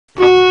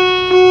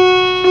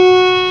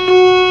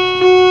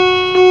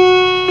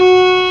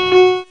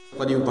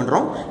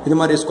இது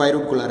மாதிரி square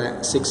root குள்ளார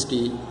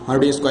 60,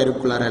 மறுபடியும் square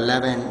root குள்ளார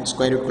 11,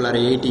 square root குள்ளார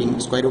 18,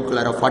 square root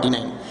குள்ளார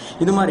 49,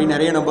 இது மாதிரி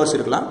நிறைய நம்பர்ஸ்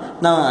இருக்கலாம்.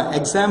 நான்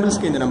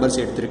எக்ஸாம்பிள்ஸ்க்கு இந்த நம்பர்ஸ்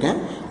எடுத்திருக்கேன்.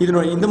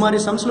 இதனோட இந்த மாதிரி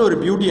சம்ஸில் ஒரு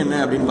பியூட்டி என்ன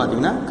அப்படின்னு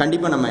பார்த்தீங்கன்னா,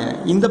 கண்டிப்பாக நம்ம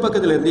இந்த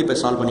பக்கத்தில் இருந்து இப்போ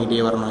சால்வ்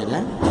பண்ணிக்கிட்டே வரணும். இதை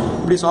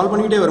இப்படி சால்வ்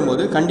பண்ணிக்கிட்டே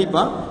வரும்போது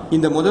கண்டிப்பாக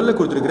இந்த முதல்ல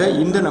கொடுத்துருக்கிற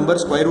இந்த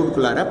நம்பர் ஸ்கொயர்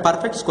ரூட்குள்ளார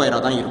பர்ஃபெக்ட்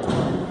ஸ்கொயராக தான் இருக்கும்.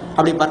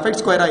 அப்படி பர்ஃபெக்ட்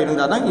ஸ்கொயராக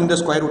இருந்தால் தான் இந்த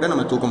ஸ்கொயர் ரூட்டை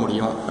நம்ம தூக்க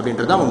முடியும்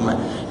அப்படின்றது தான் உண்மை.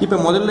 இப்போ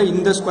முதல்ல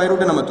இந்த ஸ்கொயர்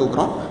ரூட்டை நம்ம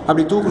தூக்குறோம்.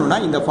 அப்படி தூக்கணும்னா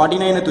இந்த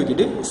 49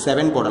 தூக்கிட்டு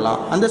 7 போடலாம்.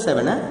 அந்த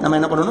 7 நம்ம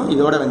என்ன பண்ணணும்,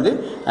 இதோட வந்து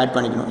ஆட்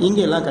பண்ணிக்கணும்.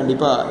 இங்கே எல்லாம்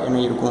கண்டிப்பாக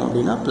என்ன இருக்கும்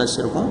அப்படின்னா ப்ளஸ்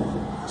இருக்கும்.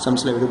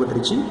 சம்ஸில்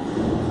விடுபட்டுருச்சு.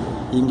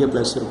 இங்கே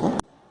ப்ளஸ் இருக்கும்,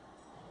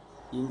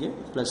 இங்கே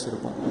ப்ளஸ்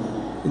இருக்கும்.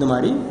 இந்த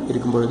மாதிரி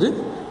இருக்கும்பொழுது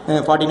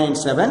 49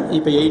 7,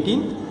 இப்போ 18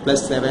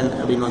 + 7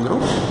 அப்படின்னு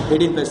வந்துடும்.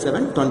 18 +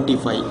 7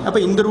 25. அப்போ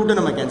இந்த ரூட்டை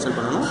நம்ம கேன்சல்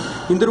பண்ணணும்.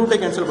 இந்த ரூட்டை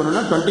கேன்சல்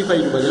பண்ணணும்னா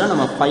 25க்கு பதிலாக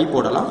நம்ம 5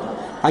 போடலாம்.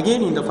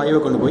 அகெயின் இந்த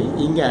 5 கொண்டு போய்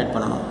இங்கே ஆட்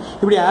பண்ணணும்.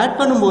 இப்படி ஆட்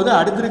பண்ணும்போது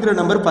அடுத்து இருக்கிற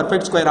நம்பர்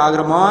பர்ஃபெக்ட் ஸ்கொயர்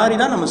ஆகிற மாதிரி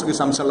தான் நமக்கு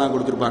சம்ஸ் எல்லாம்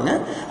கொடுத்துருப்பாங்க.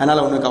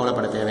 அதனால் ஒன்றும்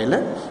கவலைப்பட தேவையில்லை.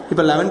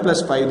 இப்போ 11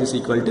 + 5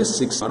 =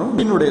 6 வரும்.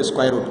 என்னுடைய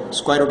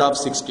square root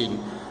of 16.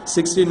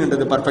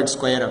 16ன்றது perfect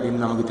square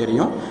அப்படின்னு நமக்கு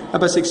தெரியும்.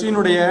 அப்போ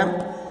 16உடைய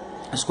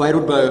ஸ்கொயர்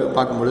ரூட்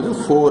பார்க்கும்பொழுது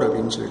 4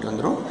 அப்படின்னு சொல்லிட்டு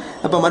வந்துடும்.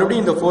 அப்போ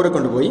மறுபடியும் இந்த 4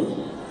 கொண்டு போய்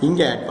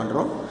இங்கே ஆட்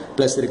பண்ணுறோம்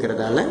ப்ளஸ்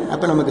இருக்கிறதால.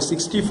 அப்போ நமக்கு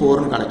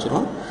 64ன்னு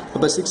கிடச்சிரும்.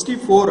 அப்போ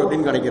 64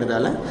 அப்படின்னு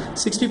கிடைக்கிறதால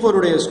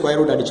 64உடைய ஸ்கொயர்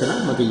ரூட் அடிச்சோன்னா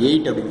நமக்கு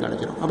 8 அப்படின்னு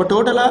கிடச்சிரும். அப்போ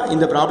டோட்டலாக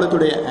இந்த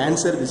ப்ராப்ளத்துடைய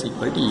ஆன்சர் =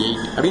 8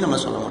 அப்படின்னு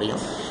நம்ம சொல்ல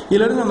முடியும்.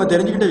 இதிலிருந்து நம்ம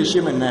தெரிஞ்சுக்கிட்ட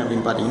விஷயம் என்ன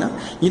அப்படின்னு பார்த்தீங்கன்னா,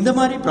 இந்த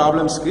மாதிரி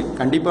ப்ராப்ளம்ஸ்க்கு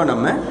கண்டிப்பாக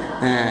நம்ம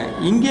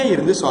இங்கே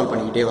இருந்து சால்வ்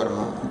பண்ணிக்கிட்டே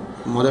வரணும்.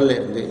 முதல்ல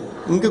இருந்து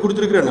இங்கே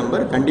கொடுத்துருக்கிற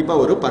நம்பர்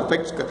கண்டிப்பாக ஒரு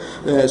பர்ஃபெக்ட்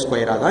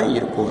ஸ்கொயராக தான்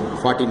இருக்கும்.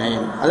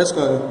 49, அதை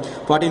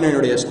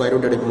 49உடைய ஸ்கொயர்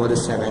ரூட் எடுக்கும்போது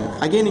 7.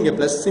 அகைன் இங்கே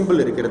ப்ளஸ்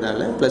சிம்பிள்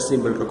இருக்கிறதால ப்ளஸ்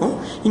சிம்பிள் இருக்கும்.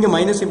 இங்கே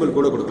மைனஸ் சிம்பிள்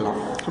கூட கொடுக்கலாம்.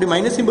 அப்படி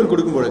மைனஸ் சிம்பிள்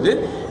கொடுக்கும்பொழுது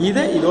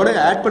இதை இதோட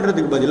ஆட்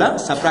பண்ணுறதுக்கு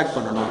பதிலாக சப்ராக்ட்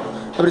பண்ணணும்.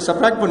 அப்படி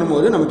சப்ராக்ட்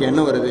பண்ணும்போது நமக்கு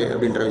என்ன வருது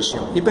அப்படின்ற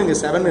விஷயம். இப்போ இங்கே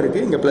 7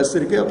 இருக்குது, இங்கே ப்ளஸ்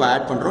இருக்குது. அப்போ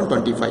ஆட் பண்ணுறோம்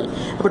 25.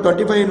 அப்போ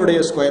 25னுடைய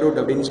ஸ்கொயர் ரூட்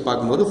அப்படின்னு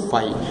பார்க்கும்போது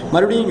 5.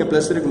 மறுபடியும் இங்கே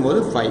ப்ளஸ் இருக்கும்போது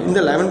 5. இந்த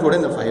 11 கூட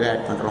இந்த 5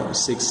 ஆட் பண்ணுறோம்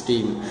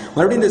 16.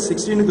 மறுபடியும் இந்த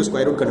 16க்கு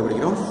ஸ்கொயர் ரூட்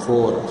கண்டுபிடிக்கிறோம்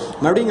 4.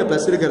 மறுபடியும் இங்கே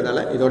ப்ளஸ்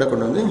இருக்கிறதால இதோட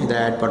கொண்டு வந்து இதை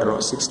ஆட் பண்ணுறோம்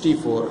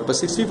 64. அப்போ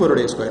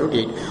 64உடைய ஸ்கொயர் ரூட்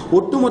 8.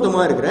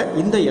 ஒட்டுமொத்தமாக இருக்கிற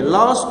இந்த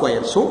எல்லா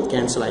ஸ்கொயர்ஸும்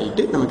கேன்சல்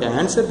ஆகிட்டு நமக்கு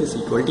ஆன்சர் =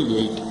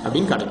 8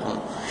 அப்படின்னு கிடைக்கும்.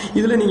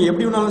 இதில் நீங்கள்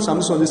எப்படி வேணாலும்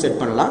சம்ஸ் வந்து செட்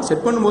பண்ணலாம்.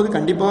 செட் பண்ணும்போது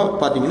கண்டிப்பாக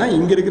பார்த்தீங்கன்னா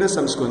இங்கே இருக்கிற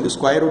சம்ஸ்க்கு வந்து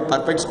ஸ்கொயர் ரூட்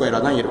பர்ஃபெக்ட்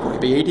ஸ்கொயராக தான் இருக்கும்.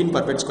 இப்போ 18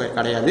 பர்ஃபெக்ட் ஸ்கொயர்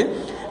கிடையாது,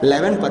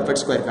 11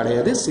 பர்ஃபெக்ட் ஸ்கொயர்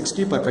கிடையாது,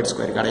 60 பர்ஃபெக்ட்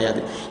ஸ்கொயர்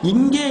கிடையாது.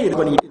 இங்கே இது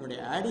பண்ணிக்கிட்டு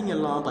ஆடிங்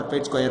எல்லாம்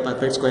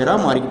பர்ஃபெக்ட் ஸ்கொயராக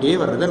மாறிக்கிட்டே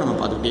வர்றதை நம்ம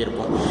பார்த்துக்கிட்டே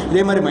இருப்போம்.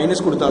 இதே மாதிரி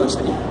மைனஸ் கொடுத்தாலும்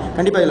சரி,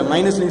 கண்டிப்பாக இதில்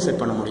மைனஸ்லையும்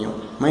செட் பண்ண முடியும்.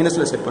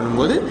 மைனஸில் செட்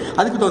பண்ணும்போது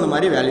அதுக்கு தகுந்த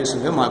மாதிரி வேல்யூஸ்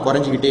இங்கே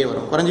குறைஞ்சிக்கிட்டே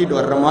வரும். குறைஞ்சிக்கிட்டு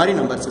வர்ற மாதிரி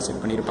நம்பர்ஸை செட்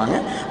பண்ணியிருப்பாங்க.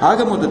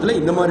 ஆக மொத்தத்தில்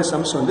இந்த மாதிரி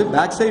சம்ஸ் வந்து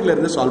பேக் சைடில்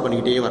இருந்து சால்வ்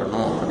பண்ணிக்கிட்டே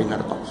வரணும் அப்படின்னு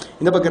அர்த்தம்.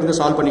 இந்த பக்கம் இருந்து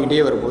சால்வ்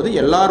பண்ணிக்கிட்டே வரும்போது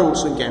எல்லா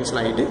ரூட்ஸும் கேன்சல்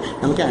ஆகிட்டு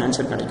நமக்கு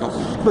ஆன்சர் கிடைக்கும்.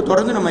 இப்போ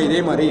தொடர்ந்து நம்ம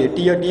இதே மாதிரி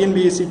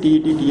டிஎன்பிஎஸ்சி,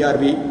 டிஇடி,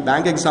 டிஆர்பி,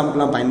 பேங்க்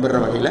எக்ஸாமுக்குலாம் பயன்படுற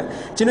வகையில்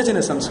சின்ன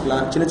சின்ன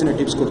சம்ஸ்க்குலாம் சின்ன சின்ன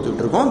டிப்ஸ்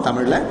கொடுத்துட்டு இருக்கோம்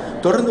தமிழில்.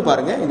 தொடர்ந்து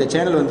பாருங்கள். இந்த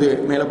சேனல் வந்து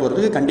மேலே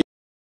போகிறதுக்கு கண்டிப்பாக